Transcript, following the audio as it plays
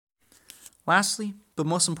Lastly, but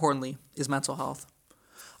most importantly, is mental health.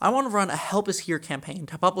 I want to run a Help Is Here campaign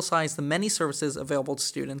to publicize the many services available to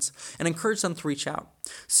students and encourage them to reach out.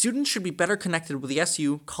 Students should be better connected with the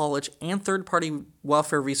SU, college, and third-party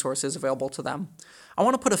welfare resources available to them. I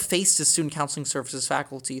want to put a face to student counseling services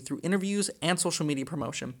faculty through interviews and social media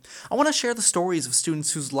promotion. I want to share the stories of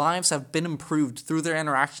students whose lives have been improved through their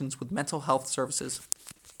interactions with mental health services.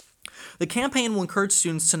 The campaign will encourage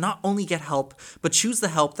students to not only get help, but choose the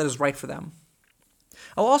help that is right for them.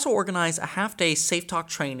 I'll also organize a half-day Safe Talk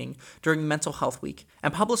training during Mental Health Week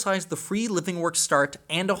and publicize the free Living Work Start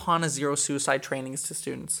and Ohana Zero Suicide trainings to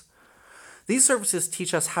students. These services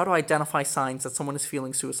teach us how to identify signs that someone is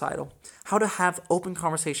feeling suicidal, how to have open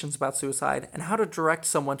conversations about suicide, and how to direct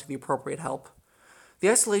someone to the appropriate help. The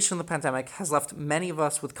isolation of the pandemic has left many of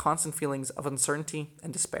us with constant feelings of uncertainty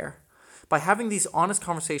and despair. By having these honest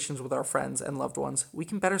conversations with our friends and loved ones, we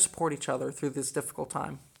can better support each other through this difficult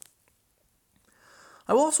time.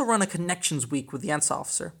 I will also run a Connections Week with the ENS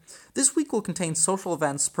officer. This week will contain social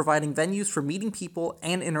events providing venues for meeting people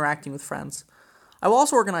and interacting with friends. I will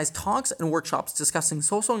also organize talks and workshops discussing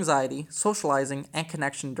social anxiety, socializing, and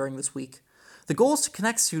connection during this week. The goal is to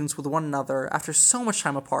connect students with one another after so much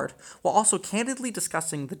time apart, while also candidly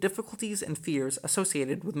discussing the difficulties and fears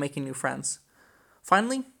associated with making new friends.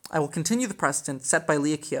 Finally, I will continue the precedent set by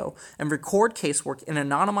Leah Keogh and record casework in an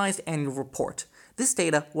anonymized annual report. This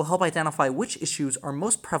data will help identify which issues are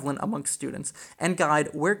most prevalent amongst students and guide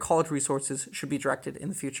where college resources should be directed in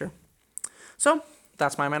the future. So,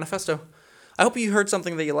 that's my manifesto. I hope you heard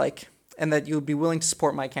something that you like and that you would be willing to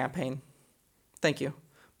support my campaign. Thank you.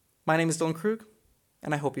 My name is Dylan Krug,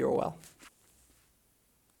 and I hope you are well.